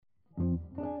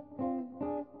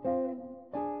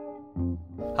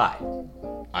Hi,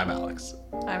 I'm Alex,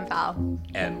 I'm Val.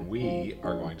 and we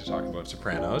are going to talk about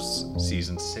Sopranos,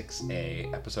 Season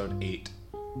 6A, Episode 8.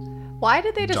 Why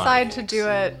did they decide to Cakes. do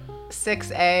it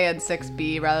 6A and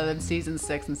 6B rather than Season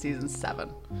 6 and Season 7?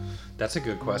 That's a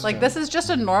good question. Like, this is just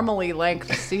a normally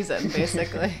length season,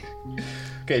 basically.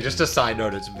 Okay, just a side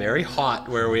note, it's very hot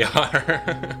where we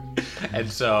are. And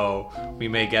so we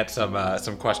may get some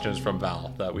questions from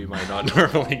Val that we might not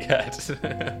normally get.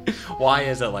 Why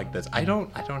is it like this? I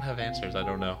don't have answers. I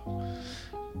don't know.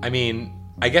 I mean,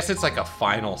 I guess it's like a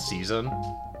final season.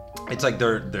 It's like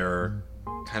they're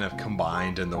kind of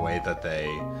combined in the way that they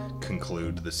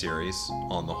conclude the series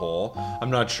on the whole. I'm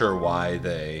not sure why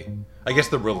I guess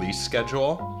the release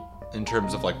schedule in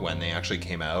terms of like when they actually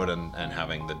came out and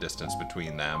having the distance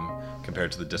between them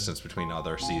compared to the distance between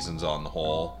other seasons on the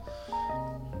whole.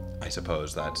 I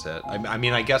suppose that's it. I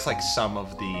mean, I guess like some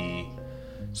of the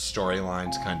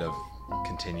storylines kind of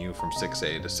continue from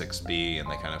 6A to 6B and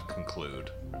they kind of conclude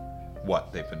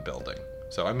what they've been building.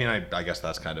 So, I mean, I guess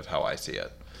that's kind of how I see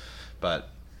it. But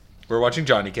we're watching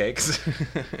Johnny Cakes.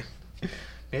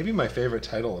 Maybe my favorite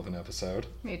title of an episode.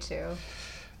 Me too.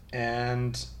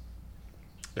 And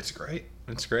it's great.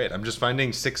 It's great. I'm just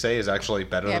finding 6A is actually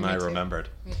better than I remembered.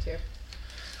 Me too.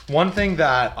 One thing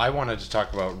that I wanted to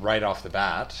talk about right off the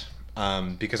bat,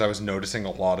 because I was noticing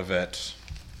a lot of it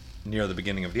near the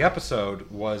beginning of the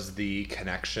episode, was the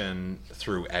connection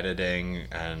through editing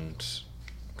and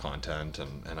content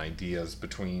and ideas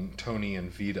between Tony and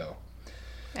Vito.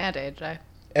 And AJ.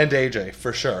 And AJ,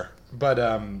 for sure.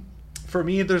 But for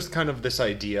me, there's kind of this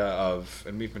idea of,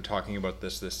 and we've been talking about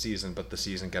this season, but the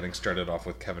season getting started off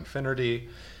with Kevin Finnerty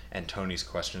and Tony's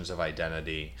questions of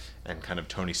identity and kind of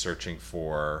Tony searching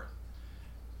for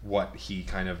what he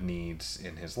kind of needs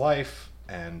in his life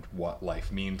and what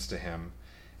life means to him.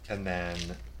 And then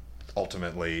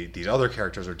ultimately these other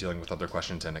characters are dealing with other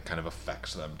questions and it kind of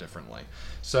affects them differently.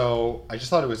 So I just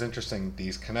thought it was interesting,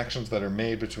 these connections that are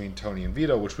made between Tony and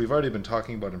Vito, which we've already been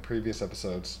talking about in previous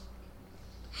episodes.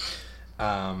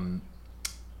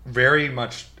 Very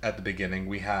much at the beginning,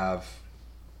 we have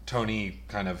Tony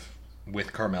kind of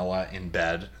with Carmela in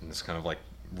bed in this kind of like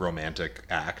romantic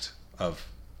act of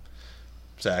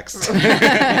sex.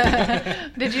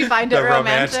 Did you find it the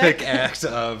romantic? romantic act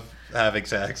of having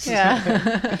sex.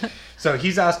 Yeah. So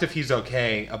he's asked if he's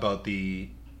okay about the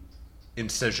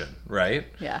incision, right?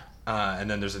 Yeah. And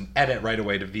then there's an edit right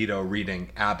away to Vito reading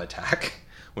Ab Attack,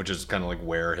 which is kind of like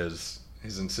where his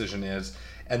incision is.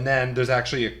 And then there's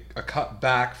actually a cut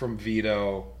back from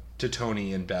Vito to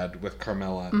Tony in bed with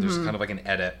Carmela. Mm-hmm. There's kind of like an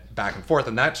edit back and forth.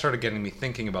 And that started getting me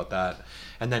thinking about that.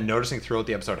 And then noticing throughout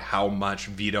the episode how much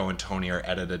Vito and Tony are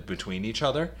edited between each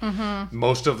other. Mm-hmm.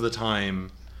 Most of the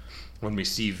time when we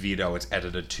see Vito, it's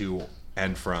edited to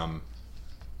and from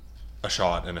a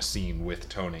shot and a scene with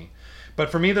Tony. But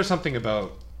for me, there's something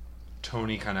about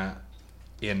Tony kind of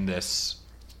in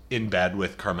bed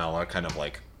with Carmela, kind of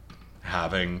like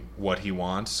having what he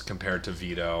wants compared to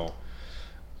Vito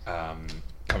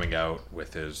coming out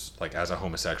with his, like, as a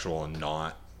homosexual and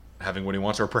not having what he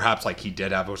wants, or perhaps like he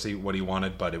did have what he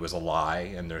wanted, but it was a lie,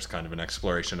 and there's kind of an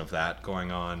exploration of that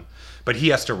going on. But he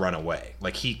has to run away.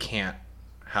 Like, he can't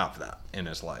have that in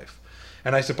his life.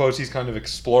 And I suppose he's kind of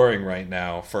exploring right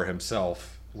now for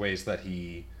himself ways that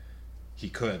he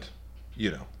could,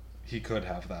 he could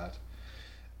have that.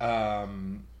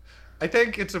 I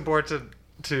think it's important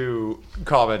to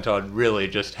comment on really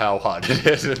just how hot it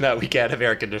is and that we can't have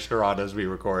air conditioner on as we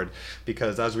record,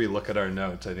 because as we look at our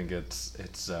notes, I think it's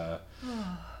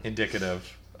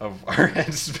indicative of our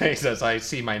headspace as I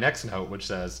see my next note, which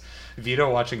says,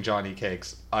 Vito watching Johnny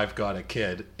Cakes, I've got a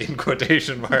kid, in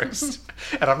quotation marks.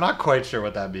 And I'm not quite sure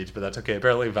what that means, but that's okay.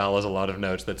 Apparently Val has a lot of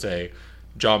notes that say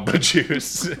Jamba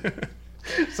Juice.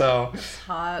 So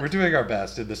Hot. we're doing our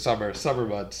best in the summer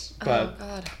months, but Oh,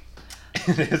 God.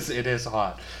 it is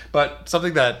hot. But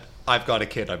something that I've got a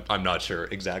kid, I'm not sure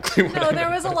exactly what. No, there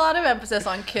was a lot of emphasis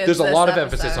on kids. There's a this lot of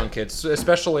episode. emphasis on kids,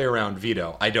 especially around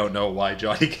Vito. I don't know why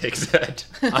Johnny Cakes said,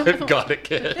 I've got a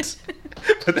kid.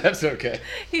 But that's okay.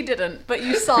 He didn't, but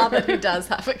you saw that he does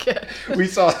have a kid. We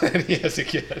saw that he has a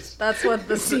kid. That's what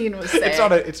the scene was saying.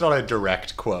 It's not a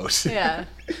direct quote. Yeah.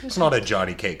 It's not a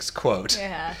Johnny Cakes quote.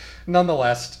 Yeah.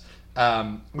 Nonetheless,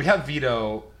 we have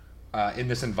Vito in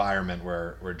this environment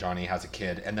where Johnny has a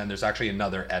kid, and then there's actually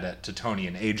another edit to Tony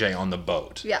and AJ on the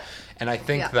boat. Yeah. And I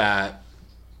think that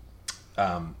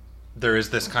there is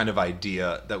this kind of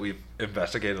idea that we've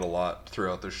investigated a lot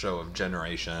throughout the show of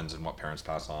generations and what parents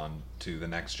pass on to the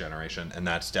next generation, and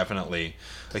that's definitely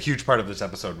a huge part of this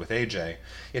episode with AJ.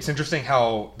 It's interesting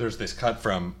how there's this cut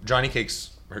from Johnny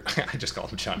Cakes Or I just call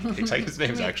him Johnny Cakes. His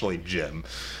name's actually Jim,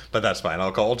 but that's fine.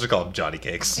 I'll just call him Johnny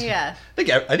Cakes. Yeah. I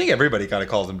think everybody kind of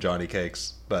calls him Johnny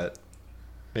Cakes, but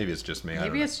maybe it's just me.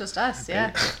 Maybe it's just us,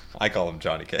 yeah. I call him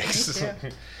Johnny Cakes.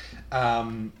 Me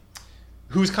too.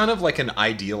 Who's kind of like an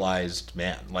idealized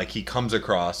man. Like he comes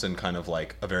across in kind of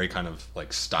like a very kind of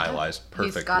like stylized,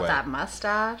 perfect way. He's got that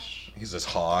mustache. He's this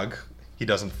hog. He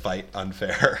doesn't fight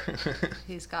unfair.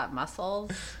 He's got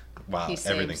muscles. Wow,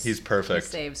 everything. He's perfect.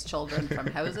 He saves children from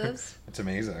houses. It's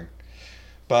amazing.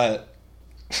 But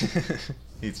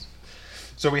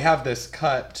so we have this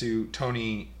cut to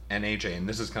Tony and AJ, and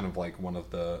this is kind of like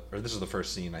this is the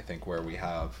first scene I think where we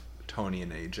have Tony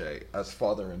and AJ as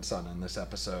father and son in this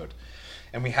episode.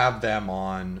 And we have them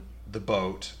on the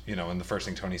boat, and the first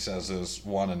thing Tony says is,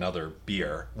 want another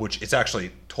beer, which it's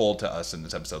actually told to us in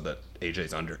this episode that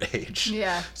AJ's underage.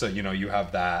 Yeah. So, you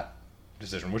have that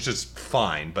decision, which is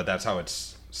fine, but that's how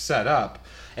it's set up.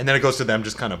 And then it goes to them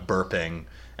just kind of burping.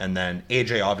 And then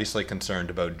AJ obviously concerned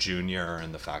about Junior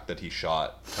and the fact that he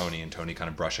shot Tony, and Tony kind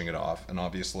of brushing it off. And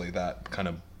obviously that kind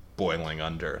of boiling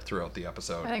under throughout the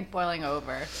episode. I think boiling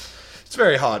over. It's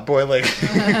very hot, boiling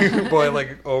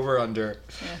over under,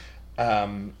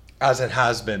 as it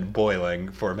has been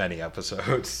boiling for many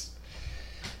episodes.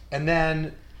 And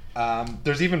then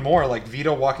there's even more, like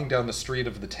Vito walking down the street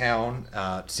of the town,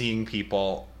 seeing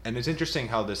people. And it's interesting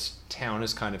how this town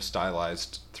is kind of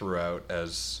stylized throughout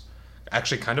as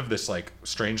actually kind of this like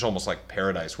strange, almost like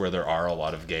paradise where there are a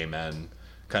lot of gay men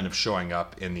kind of showing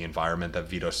up in the environment that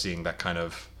Vito's seeing that kind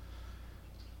of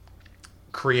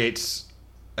creates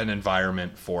an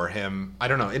environment for him. I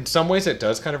don't know. In some ways, it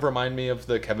does kind of remind me of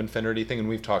the Kevin Finnerty thing, and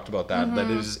we've talked about that. Mm-hmm. That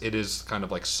it is kind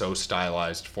of like so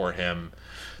stylized for him.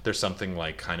 There's something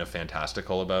like kind of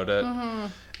fantastical about it.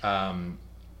 Mm-hmm.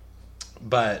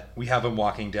 But we have him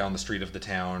walking down the street of the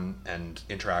town and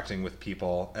interacting with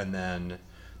people, and then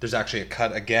there's actually a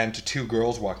cut again to two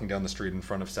girls walking down the street in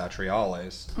front of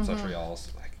Satriales. Mm-hmm. Satriales,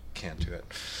 I can't do it.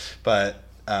 But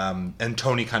and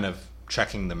Tony kind of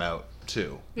checking them out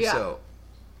too. Yeah. So,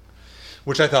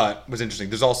 which I thought was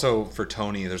interesting. There's also, for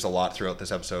Tony, there's a lot throughout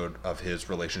this episode of his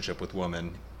relationship with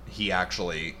women. He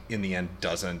actually, in the end,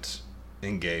 doesn't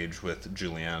engage with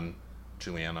Juliana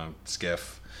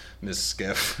Skiff, Ms.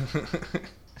 Skiff.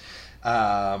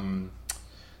 But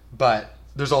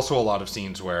there's also a lot of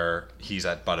scenes where he's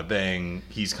at Bada Bing.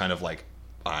 He's kind of like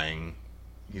eyeing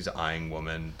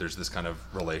women. There's this kind of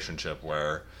relationship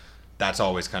where that's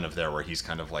always kind of there, where he's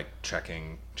kind of like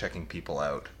checking people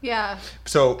out. Yeah.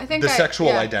 So the sexual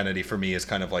identity for me is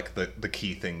kind of like the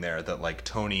key thing there, that like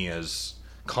Tony is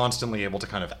constantly able to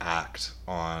kind of act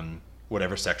on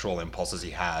whatever sexual impulses he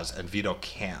has, and Vito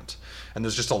can't. And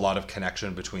there's just a lot of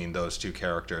connection between those two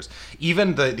characters.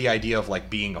 Even the idea of like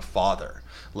being a father.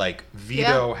 Like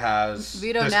Vito has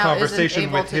this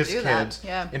conversation with his kids.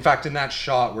 Yeah. In fact, in that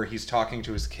shot where he's talking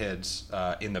to his kids,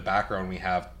 in the background we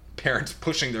have parents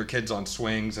pushing their kids on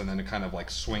swings, and then a kind of like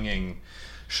swinging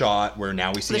shot where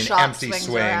now we see an empty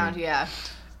swing. Around, yeah.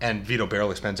 And Vito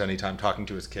barely spends any time talking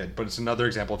to his kid. But it's another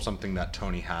example of something that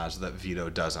Tony has that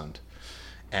Vito doesn't.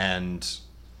 And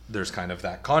there's kind of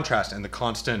that contrast and the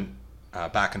constant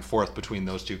back and forth between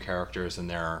those two characters and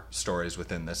their stories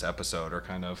within this episode are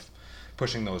kind of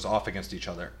pushing those off against each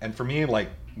other. And for me, like,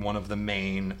 one of the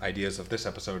main ideas of this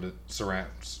episode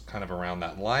surrounds kind of around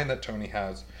that line that Tony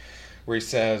has, where he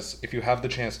says, if you have the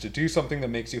chance to do something that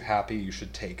makes you happy, you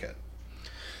should take it.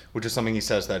 Which is something he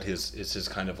says that is his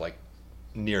kind of like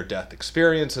near-death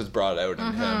experience has brought out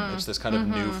in him. It's this kind of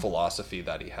new philosophy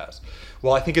that he has.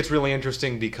 Well, I think it's really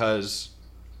interesting because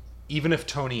even if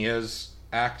Tony is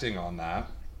acting on that,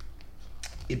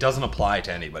 it doesn't apply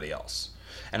to anybody else.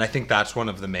 And I think that's one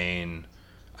of the main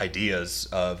ideas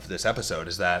of this episode,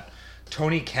 is that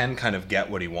Tony can kind of get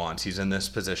what he wants. He's in this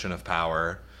position of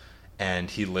power,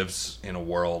 and he lives in a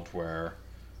world where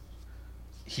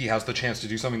he has the chance to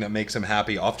do something that makes him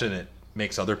happy. Often it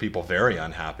makes other people very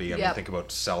unhappy. I mean, think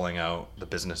about selling out the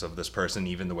business of this person,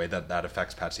 even the way that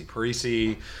affects Patsy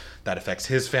Parisi, that affects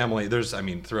his family.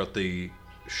 Throughout the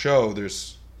show,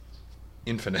 there's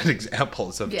infinite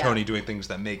examples of Tony doing things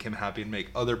that make him happy and make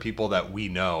other people that we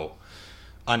know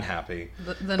unhappy.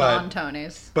 The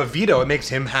non-Tonys. But Vito, it makes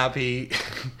him happy.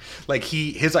 Like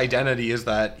his identity is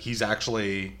that he's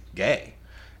actually gay,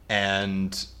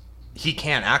 and he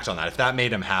can't act on that. If that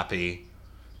made him happy,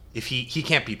 if he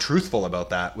can't be truthful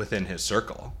about that within his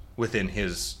circle, within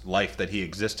his life that he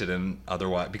existed in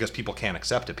otherwise, because people can't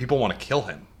accept it. People want to kill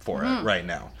him for it right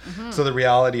now. So the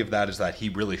reality of that is that he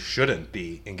really shouldn't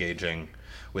be engaging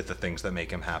with the things that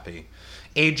make him happy.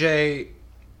 AJ,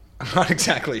 I'm not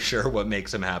exactly sure what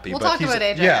makes him happy. We'll but talk about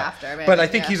AJ after, maybe, but I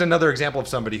think yeah. he's another example of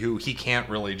somebody who he can't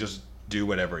really just do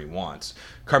whatever he wants.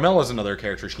 Carmela's another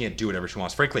character. She can't do whatever she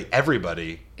wants. Frankly,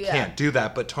 everybody can't do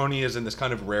that. But Tony is in this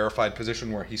kind of rarefied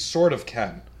position where he sort of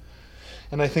can.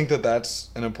 And I think that that's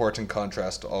an important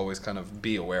contrast to always kind of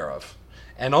be aware of.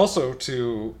 And also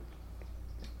to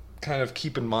kind of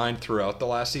keep in mind throughout the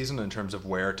last season in terms of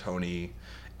where Tony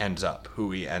ends up,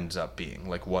 who he ends up being,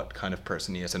 like what kind of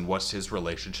person he is, and what's his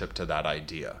relationship to that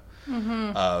idea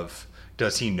of,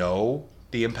 does he know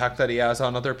the impact that he has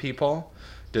on other people?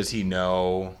 Does he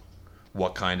know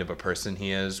what kind of a person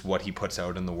he is, what he puts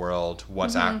out in the world,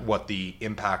 what the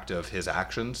impact of his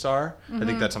actions are? I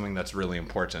think that's something that's really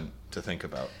important to think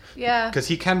about. Yeah. Because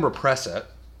he can repress it,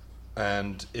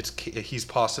 and it's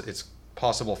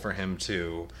possible for him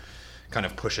to kind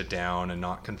of push it down and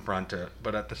not confront it.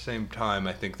 But at the same time,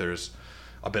 I think there's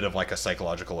a bit of like a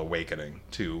psychological awakening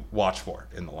to watch for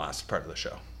in the last part of the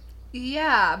show.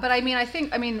 Yeah, but I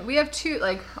mean, we have two,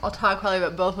 like, I'll talk probably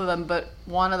about both of them, but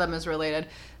one of them is related.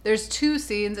 There's two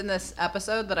scenes in this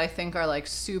episode that I think are, like,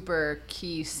 super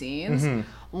key scenes.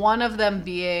 One of them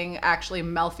being actually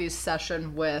Melfi's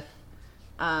session with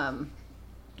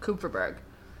Kupferberg,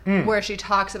 where she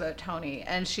talks about Tony,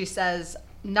 and she says,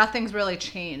 nothing's really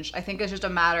changed. I think it's just a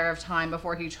matter of time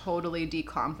before he totally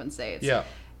decompensates. Yeah.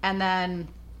 And then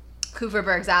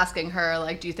Kupferberg's asking her,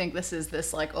 like, do you think this is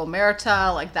this, like,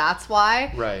 omerta? Like, that's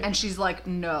why? Right. And she's like,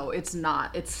 no, it's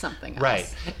not. It's something else.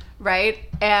 Right. Right?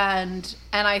 And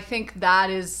I think that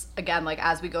is, again, like,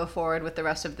 as we go forward with the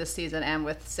rest of this season and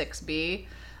with 6B,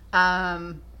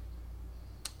 I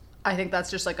think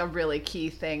that's just, like, a really key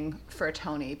thing for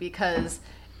Tony, because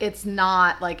it's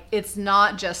not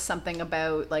just something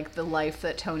about, like, the life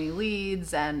that Tony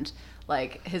leads and,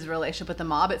 like, his relationship with the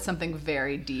mob. It's something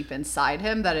very deep inside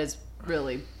him that is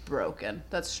really broken.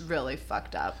 That's really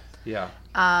fucked up. Yeah.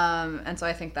 And so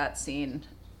I think that scene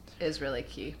is really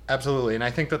key. Absolutely. And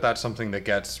I think that that's something that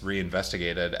gets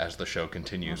reinvestigated as the show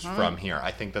continues from here.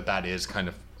 I think that that is kind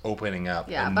of opening up.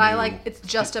 Yeah, but I like, it's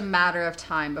just a matter of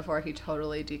time before he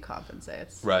totally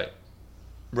decompensates. Right.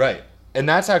 Right. And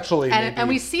that's actually and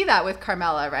we see that with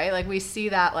Carmela, right? Like, we see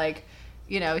that, like,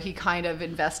 you know, he kind of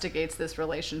investigates this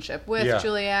relationship with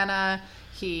Juliana.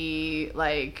 He,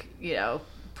 like, you know,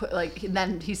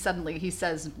 then he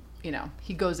says, you know,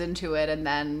 he goes into it and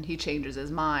then he changes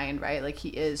his mind, right? Like, he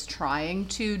is trying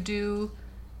to do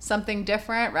something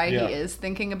different, right? Yeah. He is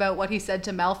thinking about what he said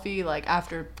to Melfi, like,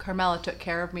 after Carmela took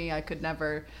care of me, I could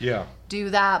never do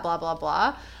that, blah, blah,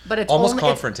 blah. But it's almost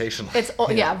confrontationally. It's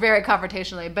very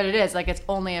confrontationally, but it is, like, it's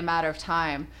only a matter of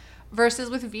time. Versus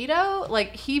with Vito,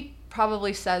 like, he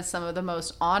probably says some of the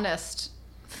most honest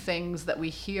things that we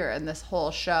hear in this whole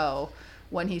show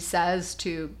when he says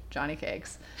to Johnny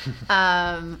Cakes,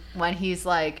 when he's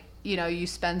like, you know, you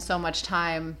spend so much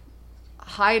time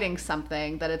hiding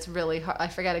something that it's really hard. I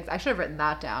should have written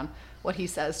that down, what he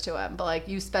says to him, but, like,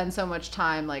 you spend so much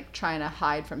time, like, trying to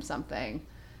hide from something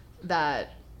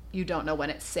that you don't know when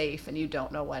it's safe and you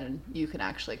don't know when you can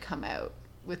actually come out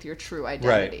with your true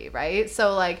identity, right?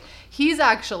 So, like, he's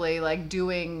actually, like,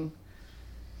 doing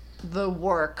the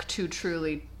work to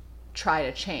truly try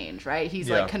to change, right? He's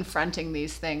like confronting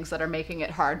these things that are making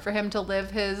it hard for him to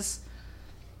live his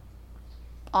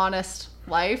honest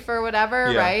life or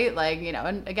whatever, right? Like, you know,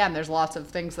 and again, there's lots of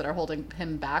things that are holding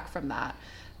him back from that,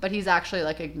 but he's actually,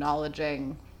 like,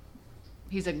 acknowledging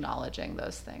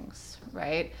those things,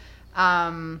 right?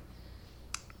 I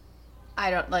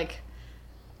don't, like,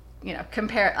 you know,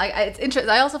 compare, it's interesting.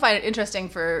 I also find it interesting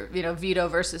for, you know, Vito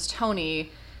versus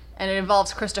Tony, and it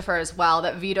involves Christopher as well,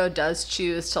 that Vito does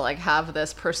choose to, like, have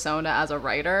this persona as a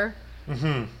writer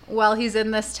while he's in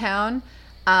this town.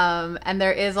 And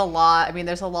there is a lot, I mean,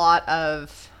 there's a lot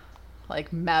of,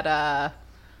 like, meta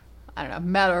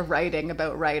writing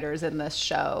about writers in this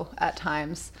show at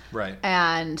times. Right.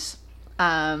 And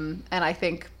I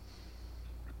think,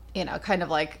 you know, kind of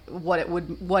like what it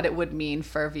would mean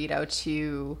for Vito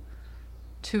to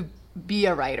be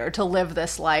a writer, to live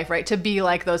this life, right? To be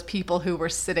like those people who were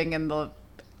sitting in the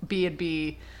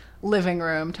B&B living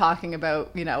room talking about,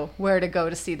 you know, where to go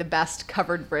to see the best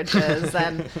covered bridges.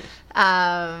 And it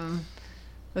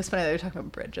was funny that we were talking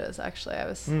about bridges, actually. I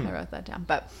wrote that down.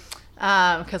 But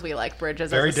because we like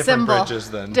bridges very as a different symbol.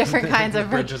 Bridges than different kinds of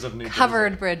bridges of New Jersey.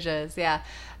 Covered bridges, yeah.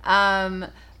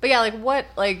 But yeah, like, what,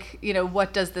 like, you know,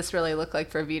 what does this really look like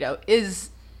for Vito? Is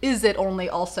it only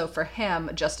also for him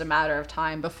just a matter of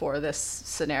time before this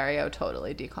scenario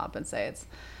totally decompensates?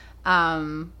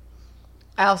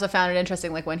 I also found it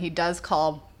interesting, like, when he does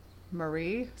call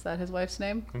Marie, is that his wife's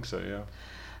name? I think so,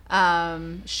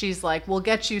 She's like, we'll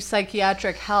get you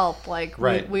psychiatric help. Like,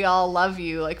 Right. we all love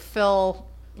you. Like, Phil,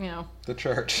 The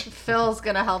church. Phil's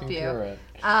going to help you.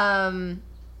 Concurrent.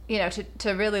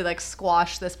 To really like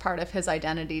squash this part of his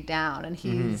identity down. And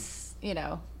he's,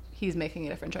 he's making a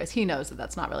different choice. He knows that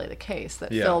that's not really the case, that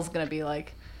Phil's going to be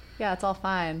like, yeah, it's all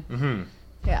fine. Mm-hmm.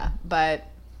 Yeah. But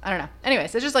I don't know.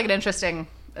 Anyways, it's just like an interesting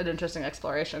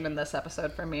exploration in this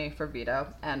episode for me, for Vito,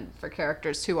 and for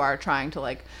characters who are trying to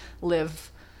like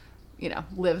live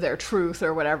their truth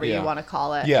or whatever you want to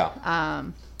call it. Yeah.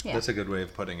 That's a good way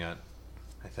of putting it,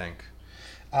 I think.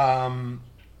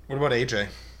 What about AJ?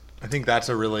 I think that's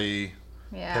a really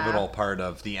pivotal part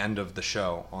of the end of the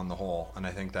show on the whole, and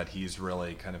I think that he's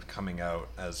really kind of coming out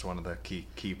as one of the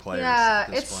key players at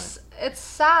this point. It's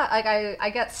sad. Like I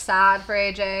get sad for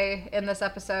AJ in this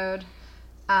episode.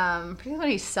 Particularly when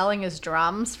he's selling his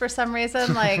drums for some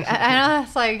reason. Like I know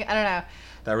it's like, I don't know.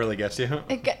 That really gets you?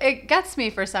 It gets me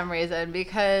for some reason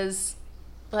because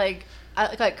like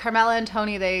Carmela and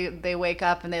Tony, they wake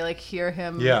up and they like hear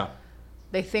him. Yeah.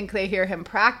 They think they hear him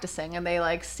practicing, and they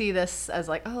like see this as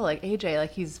like, oh, like AJ,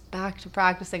 like he's back to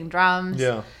practicing drums.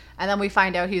 Yeah. And then we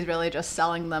find out he's really just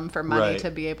selling them for money to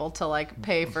be able to like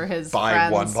pay for his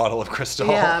friends. One bottle of Cristal.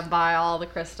 Yeah, buy all the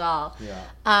Cristal. Yeah.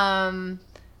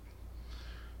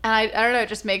 And I don't know, it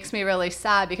just makes me really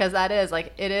sad because it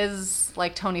is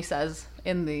like Tony says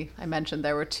I mentioned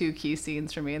there were 2 key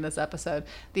scenes for me in this episode.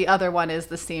 The other one is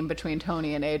the scene between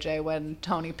Tony and AJ when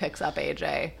Tony picks up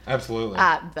AJ. Absolutely.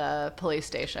 At the police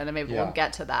station, and maybe we'll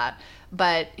get to that.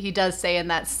 But he does say in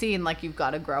that scene, like, you've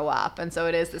got to grow up. And so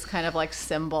it is this kind of like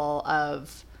symbol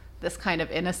of this kind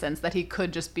of innocence that he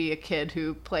could just be a kid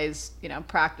who plays,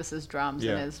 practices drums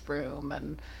in his room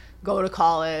and go to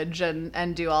college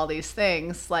and do all these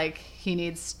things. Like, he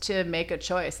needs to make a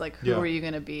choice. Like, who are you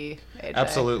going to be, AJ?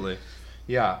 Absolutely.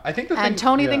 Yeah, I think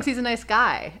Tony thinks he's a nice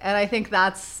guy, and I think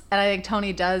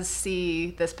Tony does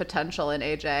see this potential in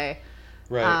AJ,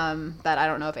 right? That I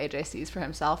don't know if AJ sees for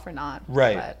himself or not.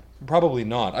 Right. But, probably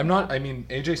not. I mean,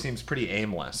 AJ seems pretty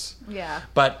aimless. Yeah.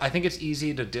 But I think it's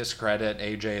easy to discredit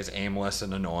AJ as aimless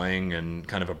and annoying and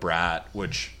kind of a brat,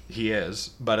 which he is.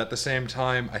 But at the same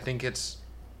time, I think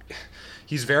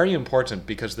he's very important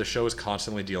because the show is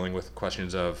constantly dealing with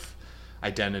questions of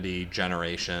identity,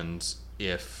 generations,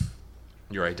 if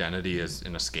your identity is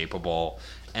inescapable.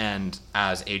 And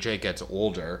as AJ gets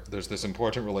older, there's this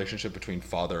important relationship between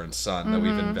father and son that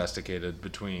we've investigated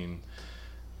between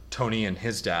Tony and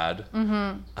his dad,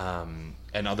 and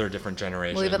other different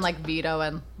generations. Well, even like Vito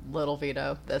and little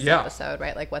Vito this episode,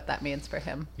 right? Like what that means for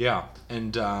him. Yeah.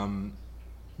 And,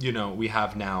 we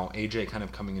have now AJ kind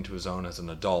of coming into his own as an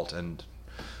adult and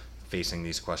facing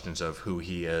these questions of who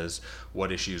he is,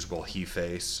 what issues will he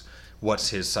face, what's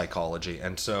his psychology.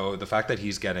 And so the fact that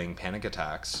he's getting panic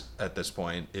attacks at this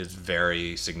point is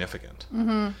very significant.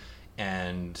 Mm-hmm.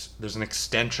 And there's an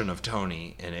extension of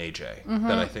Tony in AJ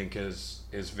that I think is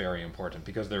very important,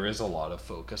 because there is a lot of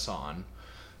focus on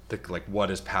what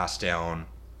is passed down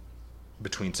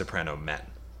between soprano men.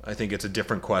 I think it's a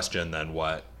different question than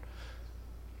what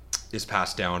is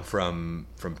passed down from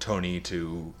Tony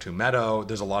to Meadow.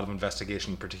 There's a lot of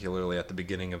investigation, particularly at the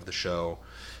beginning of the show,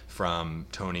 from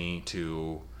Tony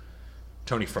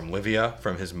from Livia,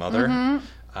 from his mother.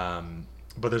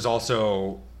 But there's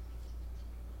also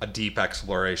a deep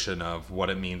exploration of what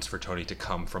it means for Tony to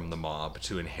come from the mob,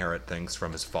 to inherit things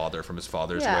from his father's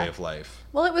way of life.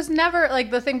 Well, it was never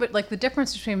the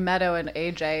difference between Meadow and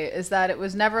AJ is that it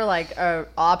was never like an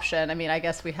option. I mean, I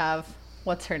guess we have,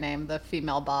 what's her name? The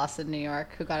female boss in New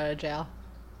York who got out of jail.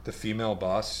 The female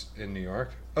boss in New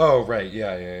York? Oh, right.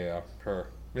 Yeah. Her.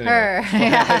 Anyway. Her.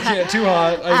 Yeah. Too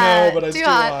hot. I know, but it's too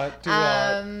hot. Too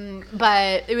hot.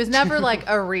 But it was never like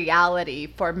a reality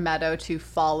for Meadow to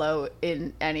follow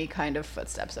in any kind of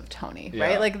footsteps of Tony,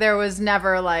 right? Like there was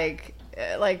never like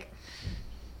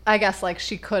I guess like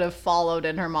she could have followed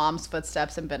in her mom's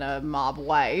footsteps and been a mob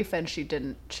wife, and she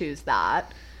didn't choose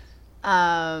that.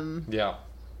 Yeah.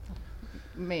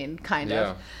 I mean, kind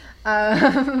of.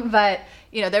 But,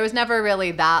 there was never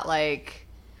really that, like,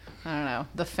 I don't know,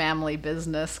 the family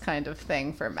business kind of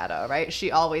thing for Meadow, right?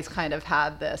 She always kind of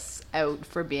had this out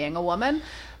for being a woman.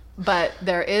 But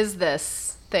there is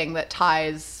this thing that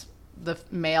ties the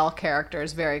male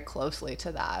characters very closely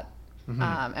to that.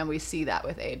 And we see that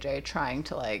with AJ trying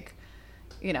to, like,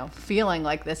 feeling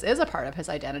like this is a part of his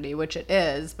identity, which it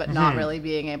is, but not really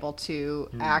being able to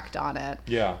act on it.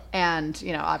 Yeah. And,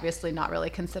 obviously not really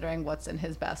considering what's in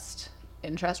his best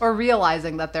interest, or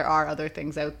realizing that there are other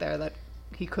things out there that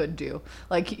he could do.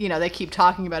 Like, they keep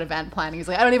talking about event planning. He's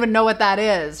like, I don't even know what that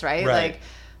is, right? Like,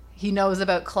 he knows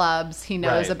about clubs. He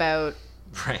knows about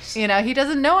Right. You know, he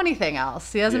doesn't know anything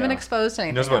else. He hasn't been Yeah. exposed to He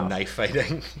anything knows about else. knife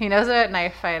fighting. He knows about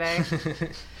knife fighting.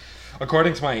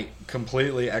 According to my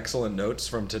completely excellent notes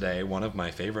from today, one of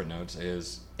my favorite notes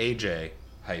is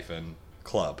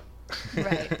AJ-club.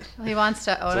 Right. He wants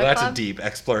to own So a that's club. a deep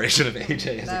exploration of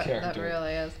AJ as a That character.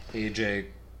 really is. AJ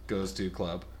goes to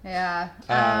club. Yeah.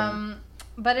 Um,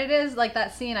 But it is like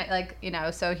that scene,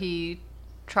 so he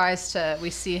we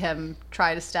see him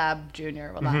try to stab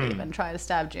Junior. Well, not even try to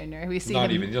stab Junior. We see Not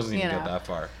him, even. He doesn't even you get know, that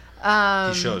far.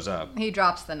 He shows up. He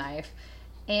drops the knife.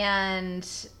 And,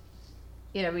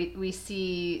 you know, we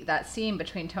see that scene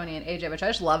between Tony and AJ, which I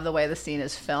just love the way the scene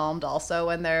is filmed also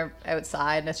when they're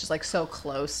outside. And it's just like so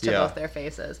close to Yeah. both their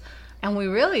faces. And we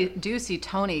really do see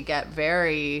Tony get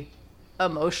very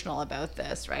emotional about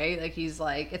this, right? Like he's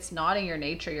like, it's not in your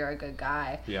nature, you're a good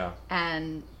guy. Yeah.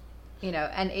 And you know,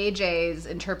 and AJ's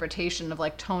interpretation of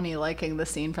like Tony liking the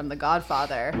scene from The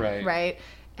Godfather, Right.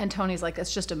 And Tony's like,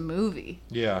 it's just a movie.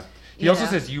 Yeah. He You also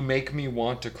know? says, "You make me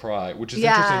want to cry," which is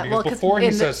Yeah, interesting because well, 'cause before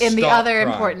he says, in the "Stop other crying."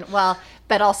 important,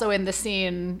 but also in the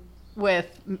scene with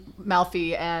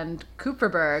Melfi and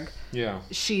Cooperberg, Yeah.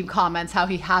 she comments how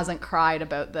he hasn't cried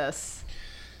about this.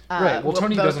 Right. Well,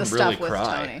 Tony about doesn't the stuff really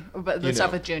cry. with Tony, but the you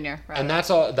stuff know. with Junior, right? And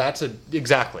that's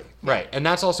exactly right. And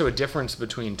that's also a difference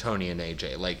between Tony and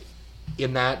AJ. Like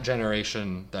in that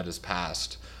generation that has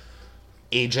passed,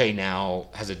 AJ now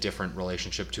has a different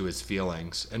relationship to his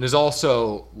feelings and is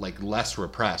also like less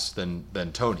repressed than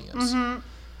Tony is. Mm-hmm.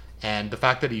 And the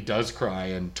fact that he does cry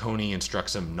and Tony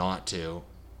instructs him not to,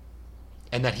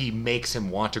 and that he makes him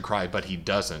want to cry but he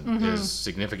doesn't, Mm-hmm. is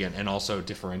significant and also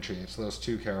differentiates those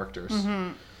two characters. Mm-hmm.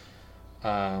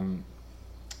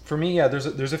 For me, yeah,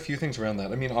 there's a few things around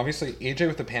that. I mean, obviously, AJ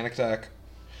with the panic attack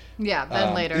yeah,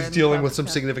 then later is in dealing the with some club,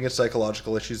 yeah. significant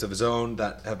psychological issues of his own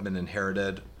that have been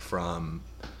inherited from,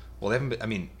 well, they haven't been, I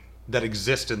mean, that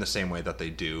exist in the same way that they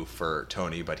do for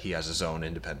Tony, but he has his own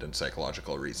independent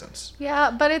psychological reasons.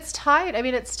 Yeah, but it's tied. I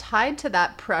mean, it's tied to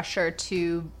that pressure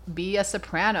to be a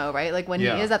soprano, right? Like when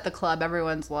Yeah. he is at the club,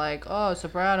 everyone's like, "Oh,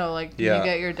 soprano! Like, can Yeah. you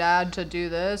get your dad to do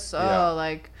this? Oh, Yeah.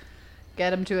 like,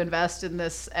 get him to invest in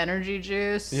this energy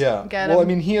juice. Yeah. Get Well, him." I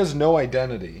mean, he has no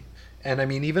identity. And I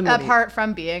mean, even when apart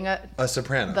from being a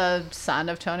soprano. the son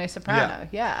of Tony Soprano,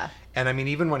 yeah. And I mean,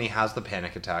 even when he has the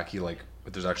panic attack, he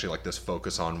there's actually like this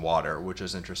focus on water, which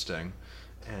is interesting,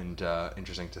 and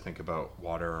interesting to think about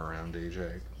water around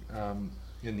AJ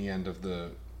in the end of the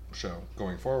show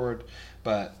going forward.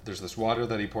 But there's this water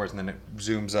that he pours, and then it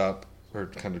zooms up, or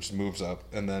kind of just moves up,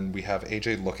 and then we have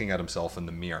AJ looking at himself in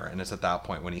the mirror, and it's at that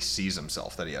point when he sees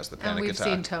himself that he has the And panic we've attack.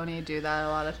 seen Tony do that a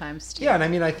lot of times too. Yeah, and I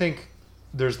mean, I think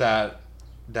there's that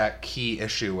key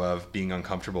issue of being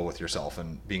uncomfortable with yourself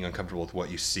and being uncomfortable with what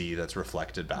you see that's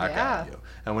reflected back Yeah. at you.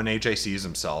 And when AJ sees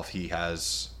himself, he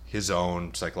has his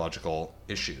own psychological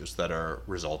issues that are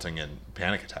resulting in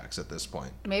panic attacks at this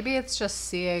point. Maybe it's just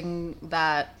seeing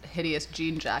that hideous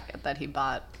jean jacket that he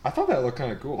bought. I thought that looked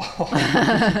kind of cool.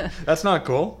 That's not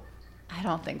cool. I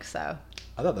don't think so.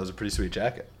 I thought that was a pretty sweet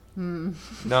jacket.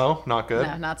 No, not good.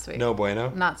 No, not sweet. No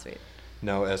bueno. Not sweet.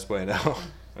 No es bueno.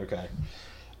 Okay.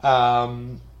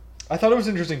 I thought it was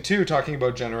interesting too, talking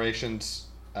about generations.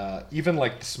 Even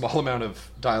like the small amount of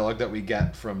dialogue that we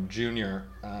get from Junior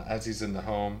as he's in the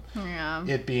home, Yeah.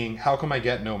 it being, "How come I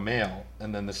get no mail?"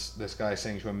 And then this guy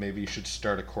saying to him, "Maybe you should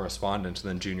start a correspondence." And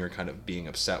then Junior kind of being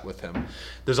upset with him.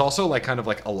 There's also like kind of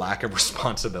like a lack of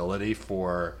responsibility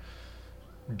for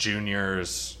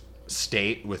Junior's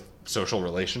state with social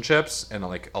relationships, and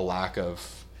like a lack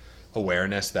of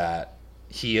awareness that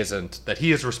he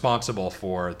is responsible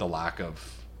for the lack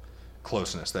of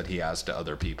closeness that he has to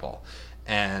other people.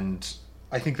 And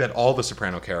I think that all the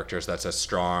Soprano characters, that's a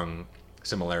strong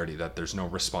similarity, that there's no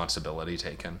responsibility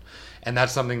taken. And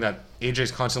that's something that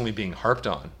AJ's constantly being harped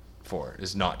on for,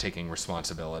 is not taking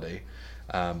responsibility.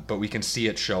 But we can see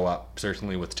it show up,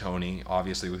 certainly with Tony,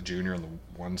 obviously with Junior in the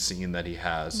one scene that he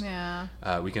has. Yeah.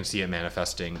 We can see it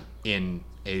manifesting in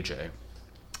AJ.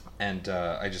 And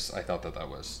I thought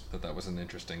that was an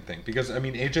interesting thing, because I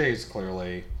mean, AJ is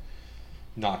clearly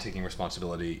not taking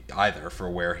responsibility either for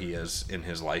where he is in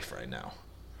his life right now.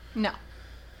 No.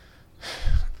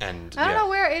 And I don't know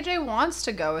where AJ wants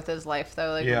to go with his life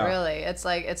though. Like Yeah. really, it's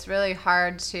like it's really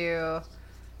hard to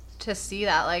see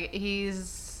that. Like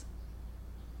he's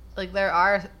like there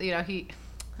are I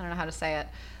don't know how to say it.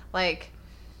 Like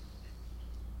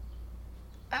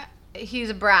he's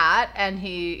a brat and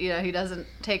he he doesn't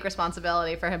take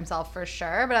responsibility for himself for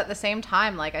sure. But at the same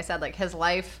time, like I said, like his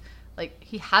life, like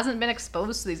he hasn't been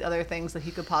exposed to these other things that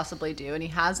he could possibly do, and he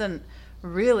hasn't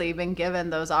really been given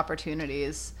those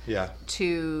opportunities Yeah.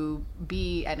 to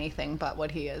be anything but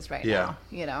what he is right Yeah. now.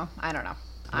 You know, I don't know.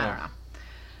 I Yeah. don't know.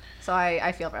 So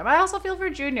I feel for him. I also feel for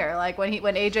Junior. Like when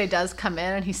AJ does come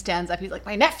in and he stands up, he's like,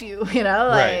 my nephew, you know,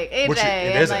 like AJ. Which it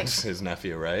and isn't like, his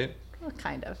nephew, right? well,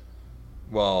 kind of.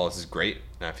 Well, it's his great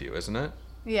nephew, isn't it?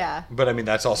 Yeah. But I mean,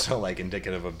 that's also like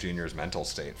indicative of Junior's mental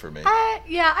state for me.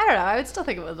 Yeah, I don't know. I would still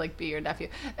think it would like be your nephew.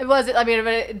 It was. I mean,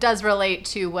 but it does relate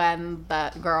to when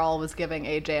that girl was giving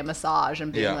AJ a massage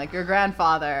and being Yeah. like your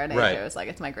grandfather, and AJ Right. was like,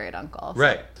 it's my great uncle.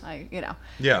 Right. You know.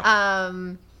 Yeah.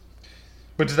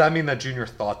 But does that mean that Junior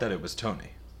thought that it was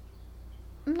Tony?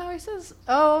 No, he says.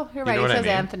 Oh, you're right. know He what I says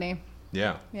mean? Anthony.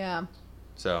 Yeah. Yeah.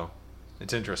 So,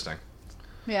 it's interesting.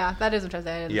 Yeah, that is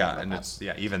interesting. I didn't Yeah, think about and that. it's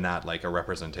even that like a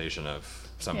representation of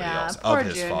somebody Yeah, else, poor of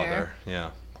his Junior. father. Yeah.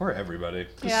 Poor everybody.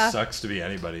 This Yeah. sucks to be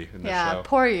anybody in this Yeah, show.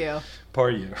 poor you. Poor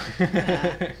you.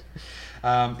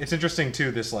 It's interesting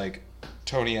too, this like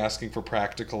Tony asking for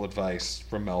practical advice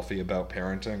from Melfi about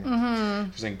parenting.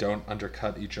 Mm-hmm. She's saying don't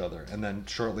undercut each other. And then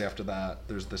shortly after that,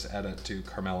 there's this edit to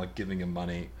Carmela giving him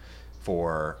money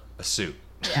for a suit.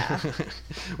 Yeah.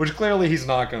 Which clearly he's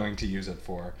not going to use it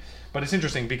for. But it's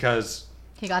interesting because,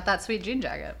 He got that sweet jean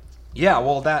jacket. yeah,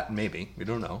 well, that maybe. We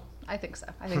don't know. I think so.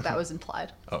 I think that was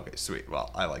implied. Okay, sweet.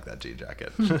 Well, I like that jean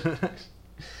jacket.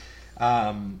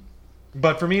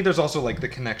 But for me, there's also like the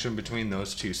connection between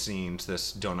those two scenes,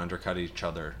 this don't undercut each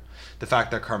other. The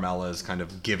fact that Carmela is kind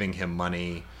of giving him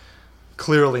money,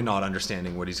 clearly not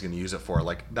understanding what he's going to use it for.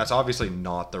 Like, that's obviously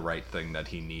not the right thing that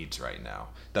he needs right now.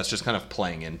 That's just kind of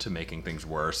playing into making things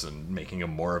worse and making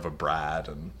him more of a brat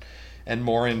and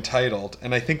more entitled.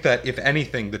 And I think that if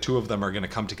anything, the two of them are going to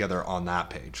come together on that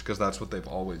page because that's what they've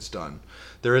always done.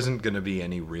 There isn't going to be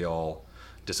any real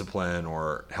discipline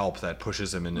or help that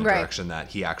pushes him in a Right. direction that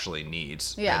he actually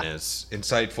needs Yeah. and is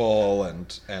insightful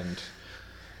and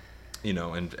you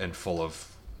know and full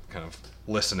of kind of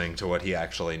listening to what he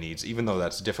actually needs, even though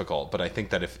that's difficult. But I think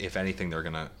that if anything they're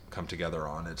going to come together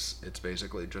on, it's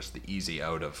basically just the easy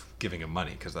out of giving him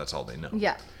money because that's all they know.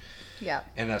 Yeah. Yeah.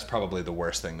 And that's probably the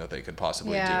worst thing that they could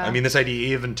possibly Yeah. do. I mean, this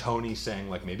idea, even Tony saying,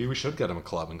 like, maybe we should get him a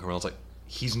club, and Carmela's like,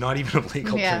 he's not even of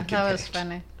legal Yeah, drinking that was age.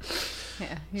 funny.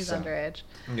 Yeah, he's So. underage.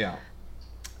 Yeah.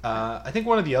 I think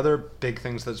one of the other big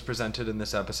things that's presented in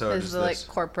this episode Is is the this. like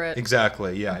corporate.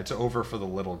 Exactly, yeah. It's over for the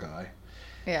little guy.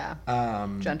 Yeah.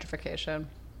 Um, Gentrification.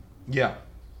 yeah.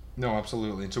 No,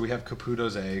 absolutely. And so we have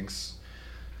Caputo's eggs.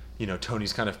 You know,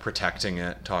 Tony's kind of protecting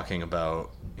it, talking about,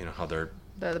 you know, how They're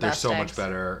the they're best so much eggs.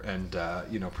 better, and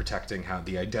you know, protecting how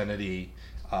the identity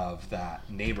of that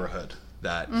neighborhood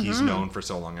that he's known for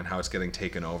so long and how it's getting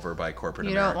taken over by corporate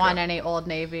You America. don't want any Old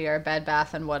Navy or Bed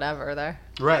Bath and whatever there.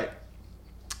 Right.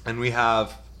 And we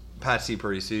have Patsy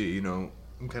Parisi, you know,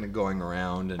 kind of going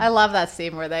around and I love that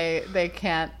scene where they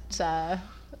can't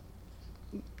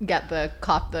get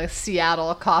the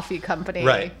Seattle Coffee Company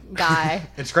Right. guy.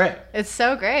 it's great. It's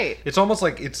so great. It's almost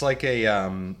like it's like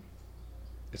an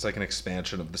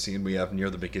expansion of the scene we have near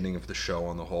the beginning of the show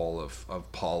on the whole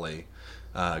of Polly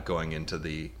going into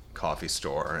the coffee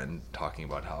store and talking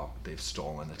about how they've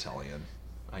stolen Italian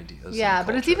ideas. Yeah, and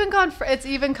but it's culture. even gone. It's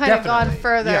even kind of gone Definitely.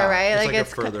 further, Yeah, right? It's like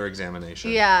it's a further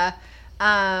examination. Yeah.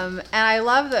 And I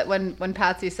love that when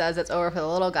Patsy says it's over for the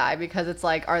little guy, because it's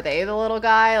like, are they the little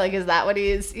guy? Like, is that what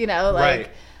he's, you know, like, Right.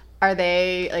 are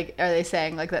they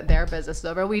saying like that their business is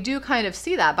over? We do kind of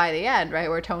see that by the end, right?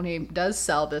 Where Tony does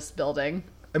sell this building.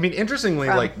 I mean, interestingly,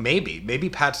 From- like maybe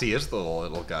Patsy is the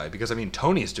little guy because I mean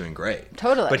Tony's doing great.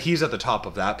 Totally. But he's at the top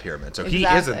of that pyramid, so he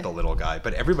Exactly. isn't the little guy.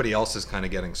 But everybody else is kind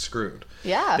of getting screwed.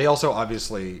 Yeah. They also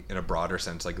obviously, in a broader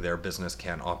sense, like their business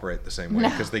can't operate the same way No.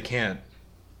 because they can't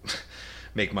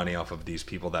make money off of these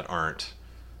people that aren't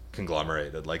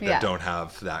conglomerated, like that Yeah. don't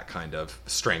have that kind of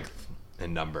strength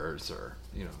in numbers or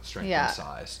strength Yeah. in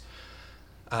size.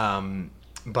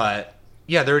 But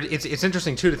yeah, it's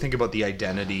interesting too to think about the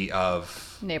identity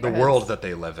of the Neighborhoods. world that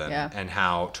they live in Yeah. and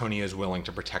how Tony is willing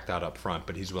to protect that up front,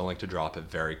 but he's willing to drop it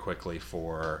very quickly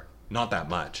for not that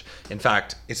much. In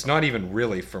fact, it's not even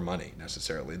really for money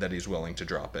necessarily that he's willing to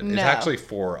drop it. No. It's actually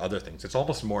for other things. It's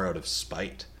almost more out of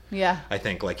spite. Yeah. I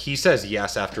think like he says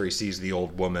yes after he sees the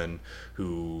old woman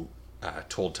who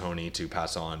told Tony to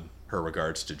pass on her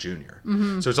regards to Junior.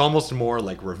 So it's almost more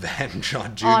like revenge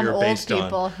on Junior old based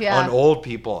people, yeah. on old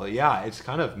people. Yeah, it's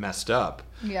kind of messed up.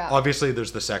 Yeah. Obviously,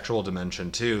 there's the sexual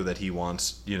dimension too that he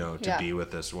wants, to Yeah. be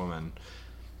with this woman,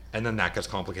 and then that gets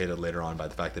complicated later on by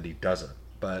the fact that he doesn't.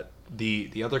 But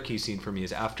the other key scene for me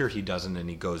is after he doesn't and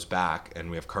he goes back, and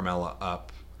we have Carmela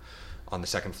up on the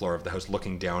second floor of the house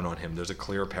looking down on him. There's a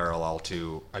clear parallel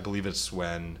to, I believe it's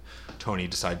when Tony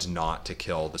decides not to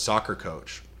kill the soccer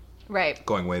coach. Right.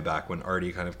 Going way back when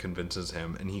Artie kind of convinces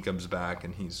him, and he comes back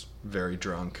and he's very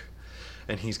drunk,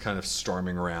 and he's kind of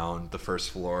storming around the first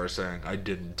floor saying, "I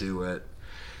didn't do it."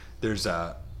 There's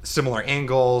similar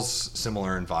angles,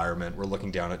 similar environment. We're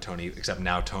looking down at Tony, except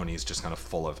now Tony's just kind of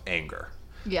full of anger.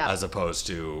 Yeah. As opposed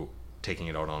to taking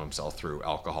it out on himself through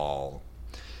alcohol.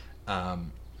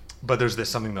 But there's this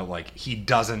something that, like, he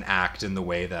doesn't act in the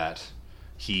way that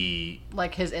he...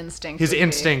 Like his instinct.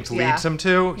 leads him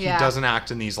to. Yeah. He doesn't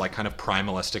act in these, like, kind of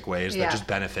primalistic ways that just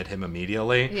benefit him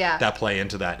immediately. Yeah. That play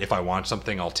into that, if I want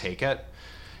something, I'll take it.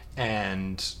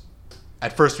 And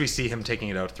at first we see him taking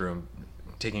it out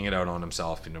on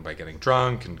himself, by getting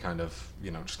drunk and kind of,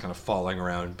 just kind of falling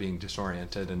around, being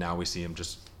disoriented. And now we see him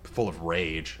just full of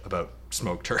rage about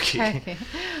smoked turkey.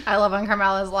 I love when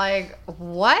Carmela's like,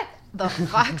 what the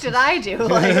fuck did I do?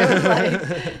 Like, it was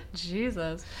like,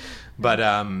 Jesus. But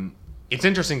it's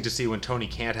interesting to see when Tony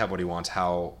can't have what he wants,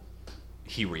 how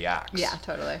he reacts. Yeah,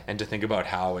 totally. And to think about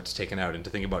how it's taken out, and to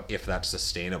think about if that's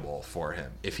sustainable for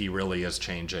him, if he really is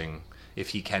changing, if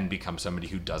he can become somebody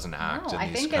who doesn't act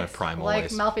in these kind of primal like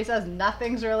ways. Melfi says,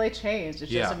 nothing's really changed.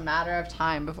 It's just a matter of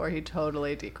time before he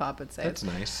totally decompensates. That's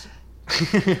nice.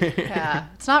 Yeah,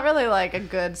 it's not really like a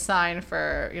good sign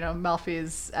for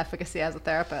Melfi's efficacy as a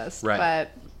therapist. Right.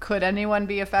 But could anyone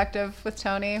be effective with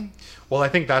Tony? Well, I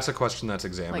think that's a question that's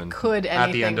examined Like, could anything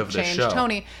at the end of the change show.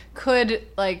 Tony?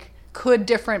 Could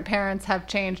different parents have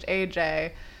changed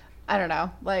AJ? I don't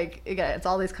know. Like, again, it's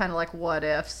all these kind of like what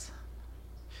ifs.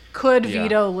 Could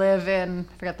Vito live in?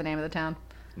 I forget the name of the town.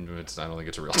 I don't think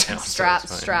it's a real town.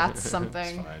 Strats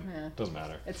something. It's fine. Yeah. Doesn't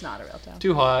matter. It's not a real town.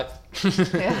 Too hot.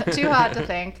 Yeah, too hot to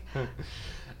think.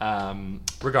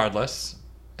 Regardless,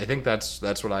 I think that's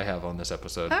what I have on this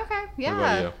episode. Okay, yeah. What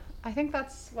about you? I think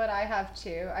that's what I have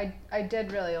too. I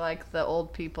did really like the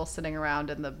old people sitting around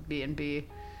in the B&B.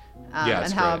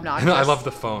 And how obnoxious. I love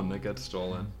the phone that gets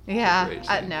stolen.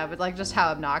 Yeah, no, but like just how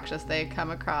obnoxious they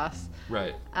come across.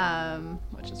 Right.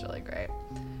 Which is really great.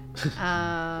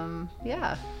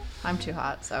 Yeah, I'm too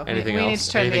hot, so anything we else? need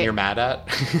to turn Anything you're mad at?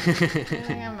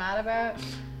 Anything I'm mad about?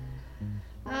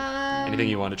 Anything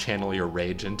you want to channel your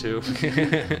rage into?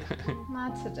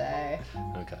 Not today.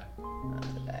 Okay. Not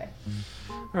today.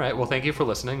 All right. Well, thank you for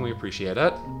listening. We appreciate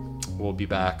it. We'll be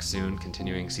back soon,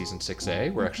 continuing season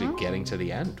 6A. We're actually getting to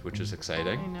the end, which is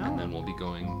exciting. I know. And then we'll be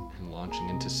going and launching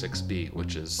into 6B,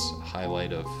 which is a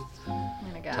highlight of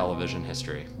television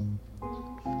history.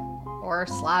 Or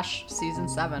 / season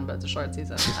 7, but it's a short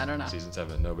season. I don't know. Season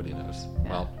 7, nobody knows. Yeah.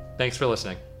 Well, thanks for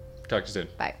listening. Talk to you soon.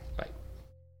 Bye. Bye.